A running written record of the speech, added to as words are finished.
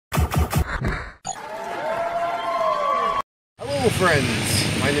Hello friends,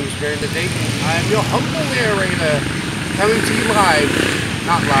 my name is Brandon Dayton. I'm your humble narrator, coming to you live,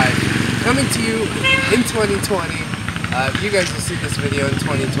 not live, coming to you in 2020. You guys will see this video in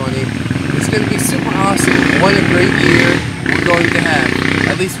 2020. It's going to be super awesome. What a great year we're going to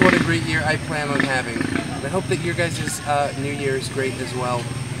have. At least what a great year I plan on having. And I hope that your guys' New Year is great as well.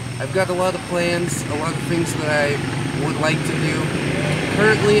 I've got a lot of plans, a lot of things that I would like to do.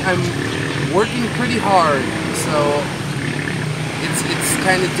 Currently I'm working pretty hard, so it's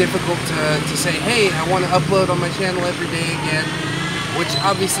kind of difficult to say, hey, I want to upload on my channel every day again, which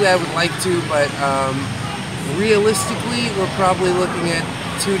obviously I would like to, but realistically we're probably looking at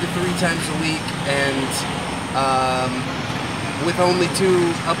 2 to 3 times a week, and with only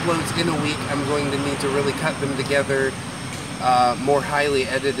 2 uploads in a week, I'm going to need to really cut them together, more highly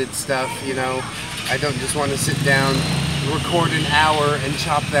edited stuff, you know. I don't just want to sit down, record an hour and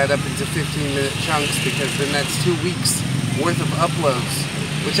chop that up into 15-minute chunks, because then that's 2 weeks worth of uploads,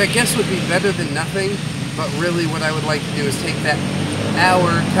 which I guess would be better than nothing. But really what I would like to do is take that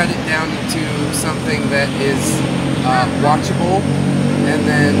hour, cut it down into something that is watchable, and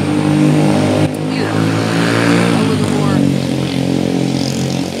then, you know, a little more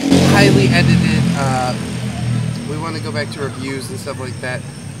highly edited. We want to go back to reviews and stuff like that.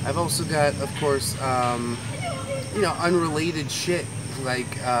 I've also got, of course, you know, unrelated shit,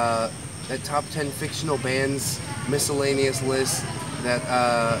 like that top 10 fictional bands miscellaneous list, that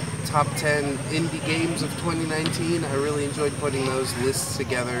top 10 indie games of 2019. I really enjoyed putting those lists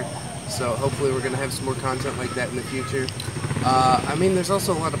together, so hopefully we're going to have some more content like that in the future. I mean, there's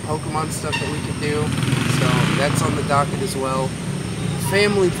also a lot of Pokemon stuff that we could do, so that's on the docket as well.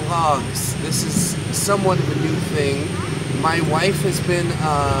 Family vlogs, this is somewhat of a new thing. My wife has been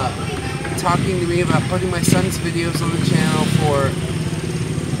talking to me about putting my son's videos on the channel for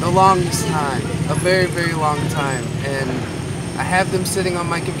the longest time, a very, very long time, and I have them sitting on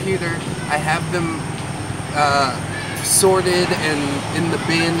my computer. I have them sorted and in the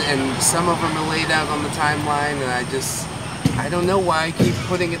bin, and some of them are laid out on the timeline, and I don't know why I keep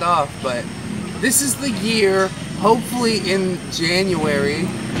putting it off, but this is the year. Hopefully in January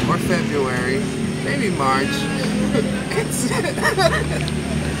or February, maybe March,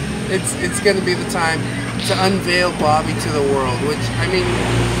 it's going to be the time to unveil Bobby to the world, which, I mean,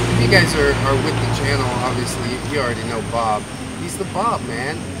 if you guys are with the channel, obviously, you already know Bob. He's the Bob,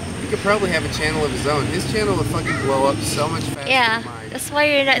 man. He could probably have a channel of his own. His channel would fucking blow up so much faster than mine. That's why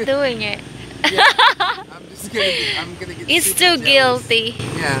you're not doing it. Yeah, I'm gonna get It's super too jealous. guilty.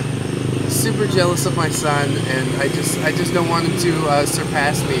 Yeah, super jealous of my son, and I just don't want him to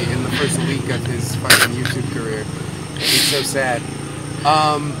surpass me in the first week of his fucking YouTube career. It's so sad.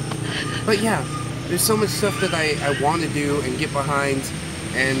 But yeah, there's so much stuff that I want to do and get behind,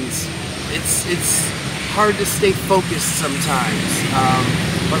 and it's hard to stay focused sometimes.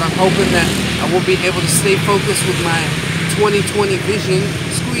 But I'm hoping that I will be able to stay focused with my 2020 vision,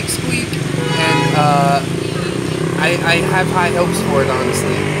 squeak squeak, and I have high hopes for it,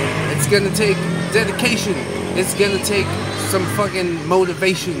 honestly. It's gonna take dedication, it's gonna take some fucking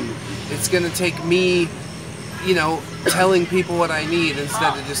motivation, it's gonna take me, you know, telling people what I need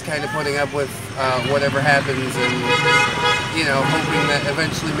instead of just kind of putting up with whatever happens, and, you know, hoping that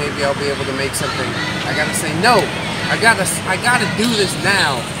eventually maybe I'll be able to make something. I gotta say no. I gotta do this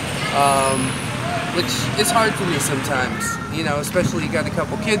now, which is hard for me sometimes. You know, especially you got a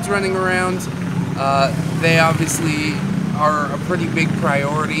couple kids running around. They obviously are a pretty big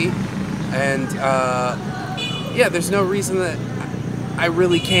priority, and yeah, there's no reason that I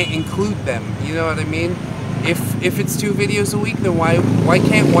really can't include them. You know what I mean? If it's 2 videos a week, then why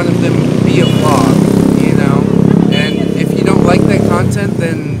can't one of them be a vlog, you know? And if you don't like that content,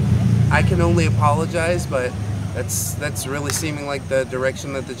 then I can only apologize, but that's really seeming like the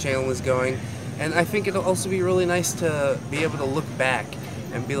direction that the channel is going. And I think it'll also be really nice to be able to look back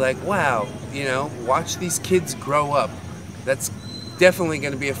and be like, wow, you know, watch these kids grow up. That's definitely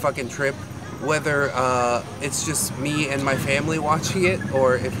going to be a fucking trip, whether it's just me and my family watching it,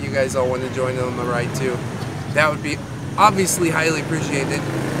 or if you guys all want to join on the ride too. That would be obviously highly appreciated,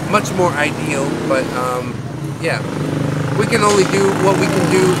 much more ideal, but yeah, we can only do what we can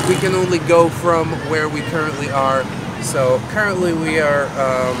do. We can only go from where we currently are. So currently we are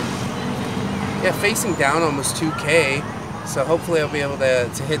yeah, facing down almost 2K, so hopefully I'll be able to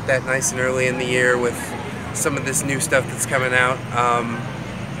hit that nice and early in the year with some of this new stuff that's coming out.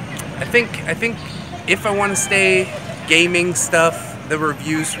 I think if I want to stay gaming stuff, the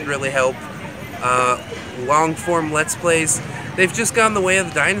reviews would really help. Long form Let's Plays, they've just gone the way of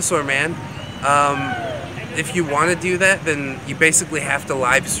the dinosaur, man. If you want to do that, then you basically have to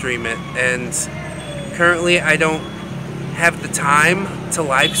live stream it, and currently I don't have the time to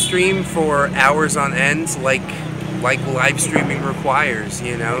live stream for hours on end like live streaming requires,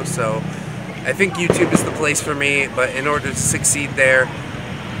 you know. So I think YouTube is the place for me, but in order to succeed there,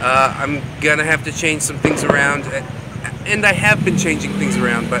 I'm gonna have to change some things around, and I have been changing things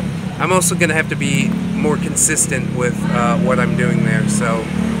around, but I'm also gonna have to be more consistent with what I'm doing there. So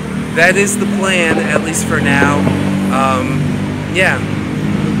that is the plan, at least for now. Yeah,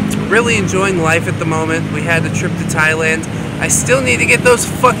 really enjoying life at the moment. We had a trip to Thailand. I still need to get those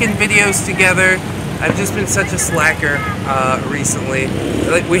fucking videos together. I've just been such a slacker recently.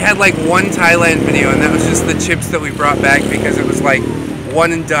 Like, we had like one Thailand video, and that was just the chips that we brought back because it was like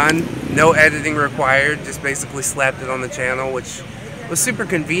one and done, no editing required, just basically slapped it on the channel, which was super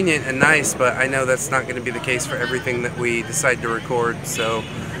convenient and nice, but I know that's not going to be the case for everything that we decide to record, so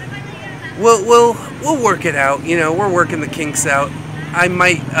we'll work it out, you know. We're working the kinks out. I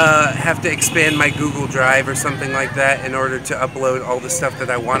might have to expand my Google Drive or something like that in order to upload all the stuff that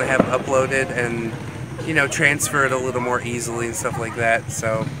I want to have uploaded and, you know, transfer it a little more easily and stuff like that.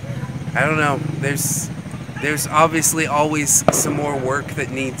 So I don't know. There's obviously always some more work that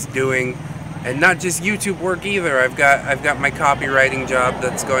needs doing, and not just YouTube work either. I've got my copywriting job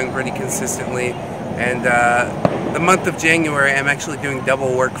that's going pretty consistently, and the month of January I'm actually doing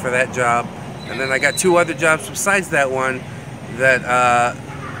double work for that job, and then I got 2 other jobs besides that one that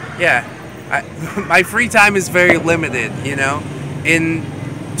yeah, my free time is very limited, you know. In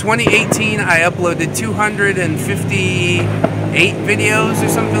 2018 I uploaded 258 videos or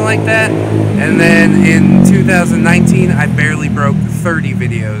something like that, and then in 2019 I barely broke 30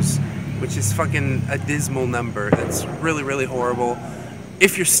 videos, which is fucking a dismal number. It's really, really horrible.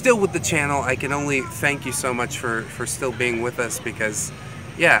 If you're still with the channel, I can only thank you so much for still being with us, because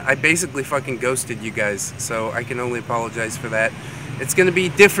yeah, I basically fucking ghosted you guys, so I can only apologize for that. It's gonna be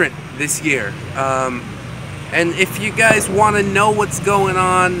different this year. And if you guys want to know what's going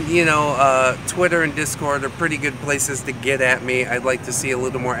on, you know, Twitter and Discord are pretty good places to get at me. I'd like to see a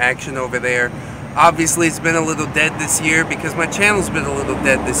little more action over there. Obviously, it's been a little dead this year because my channel's been a little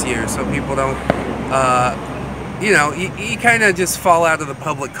dead this year, so people don't, you know, you kind of just fall out of the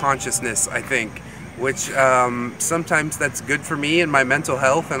public consciousness, I think, which sometimes that's good for me and my mental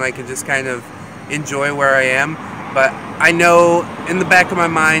health, and I can just kind of enjoy where I am. But I know in the back of my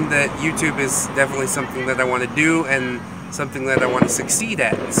mind that YouTube is definitely something that I want to do and something that I want to succeed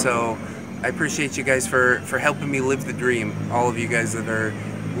at. So I appreciate you guys for helping me live the dream. All of you guys that are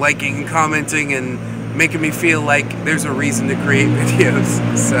liking and commenting and making me feel like there's a reason to create videos.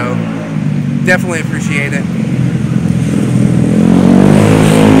 So definitely appreciate it.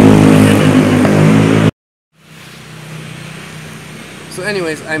 So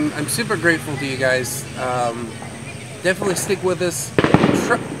anyways, I'm super grateful to you guys. Definitely stick with us.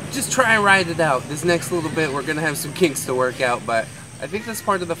 Just try and ride it out. This next little bit, we're gonna have some kinks to work out, but I think that's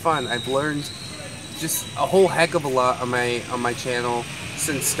part of the fun. I've learned just a whole heck of a lot on my channel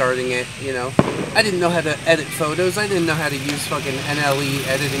since starting it. You know, I didn't know how to edit photos. I didn't know how to use fucking NLE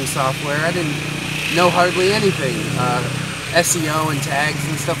editing software. I didn't know hardly anything. SEO and tags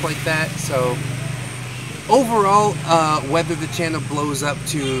and stuff like that. So overall, whether the channel blows up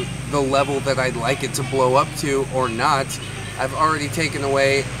to the level that I'd like it to blow up to or not, I've already taken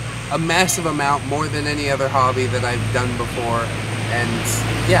away a massive amount, more than any other hobby that I've done before. And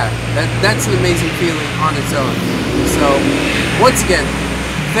yeah, that's an amazing feeling on its own. So once again,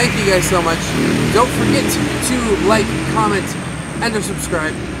 thank you guys so much. Don't forget to like, comment, and or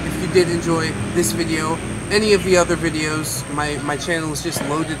subscribe if you did enjoy this video. Any of the other videos, my channel is just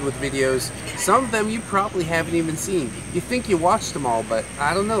loaded with videos. Some of them you probably haven't even seen. You think you watched them all, but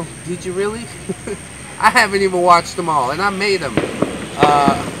I don't know. Did you really? I haven't even watched them all, and I made them.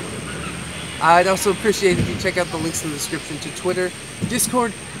 I'd also appreciate if you check out the links in the description to Twitter,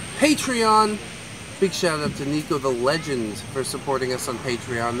 Discord, Patreon. Big shout out to Nico the Legend for supporting us on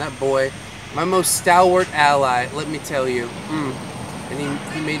Patreon. That boy, my most stalwart ally, let me tell you. And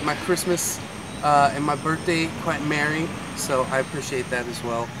he made my Christmas and my birthday quite merry, so I appreciate that as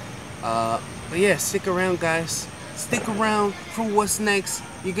well. But yeah, stick around, guys. Stick around for what's next.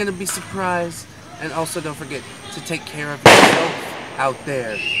 You're gonna be surprised. And also don't forget to take care of yourself out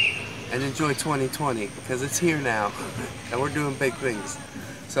there and enjoy 2020, because it's here now and we're doing big things.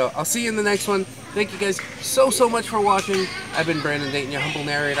 So I'll see you in the next one. Thank you guys so much for watching. I've been Brandon Dayton, your humble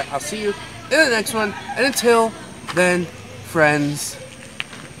narrator. I'll see you in the next one, and until then, friends,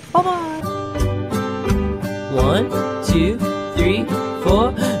 bye-bye. 1, 2, 3,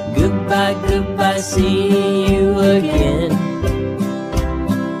 4. Goodbye, goodbye, see you again.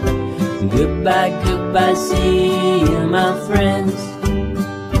 Goodbye, goodbye, see you, my friends.